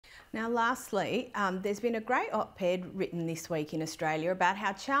Now, lastly, there's been a great op-ed written this week in Australia about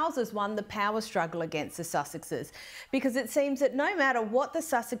how Charles has won the power struggle against the Sussexes, because it seems that no matter what the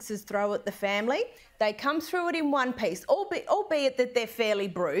Sussexes throw at the family, they come through it in one piece, albeit that they're fairly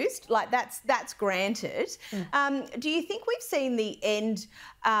bruised. Like, that's granted. Do you think we've seen the end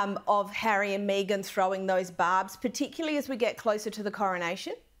of Harry and Meghan throwing those barbs, particularly as we get closer to the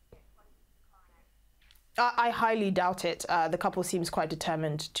coronation? I highly doubt it. The couple seems quite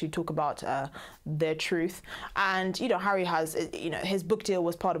determined to talk about their truth. And, you know, Harry has, you know, his book deal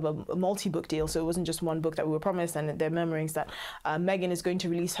was part of a multi-book deal, so it wasn't just one book that we were promised. And there are murmurings that Meghan is going to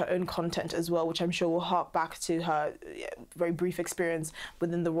release her own content as well, which I'm sure will hark back to her very brief experience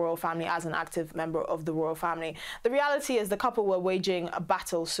within the royal family as an active member of the royal family. The reality is the couple were waging a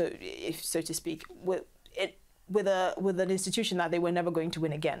battle, so to speak, with an institution that they were never going to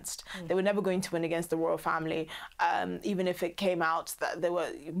win against. They were never going to win against the royal family, even if it came out that there were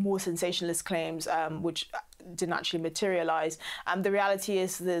more sensationalist claims, which didn't actually materialize. The reality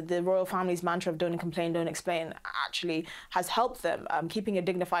is the royal family's mantra of don't complain, don't explain actually has helped them. Keeping a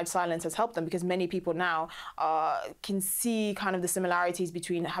dignified silence has helped them, because many people now can see kind of the similarities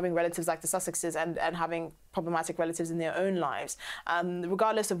between having relatives like the Sussexes and having problematic relatives in their own lives.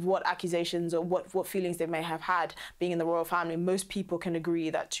 Regardless of what accusations or what feelings they may have had being in the royal family, most people can agree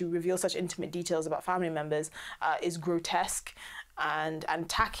that to reveal such intimate details about family members is grotesque and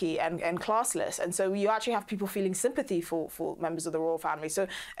tacky and classless. And so you actually have people feeling sympathy for members of the royal family. So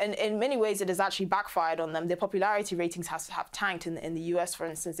in many ways it has actually backfired on them. Their popularity ratings have tanked in the US, for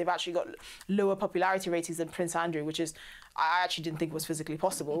instance. They've actually got lower popularity ratings than Prince Andrew, which is, I actually didn't think was physically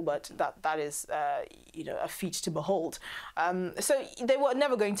possible, but that is you know, a feat to behold. So they were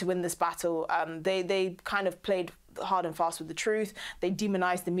never going to win this battle. They kind of played hard and fast with the truth. They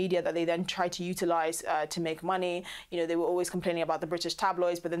demonized the media that they then tried to utilize to make money. You know, they were always complaining about the British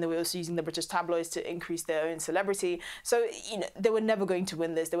tabloids, but then they were also using the British tabloids to increase their own celebrity. So, you know, they were never going to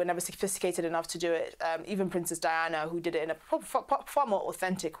win this. They were never sophisticated enough to do it. Even Princess Diana, who did it in a far more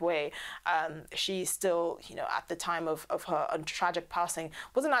authentic way, she still, you know, at the time of her tragic passing,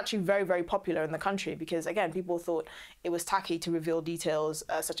 wasn't actually very, very popular in the country, because, again, people thought it was tacky to reveal details,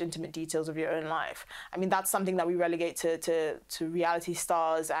 such intimate details of your own life. I mean, that's something that we relegate to reality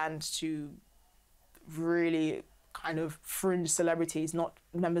stars and to really kind of fringe celebrities, not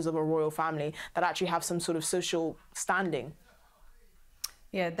members of a royal family that actually have some sort of social standing.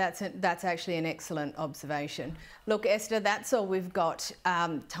 Yeah, that's actually an excellent observation. Look, Esther, that's all we've got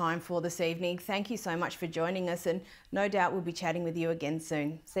time for this evening. Thank you so much for joining us, and no doubt we'll be chatting with you again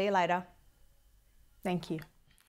soon. See you later. Thank you.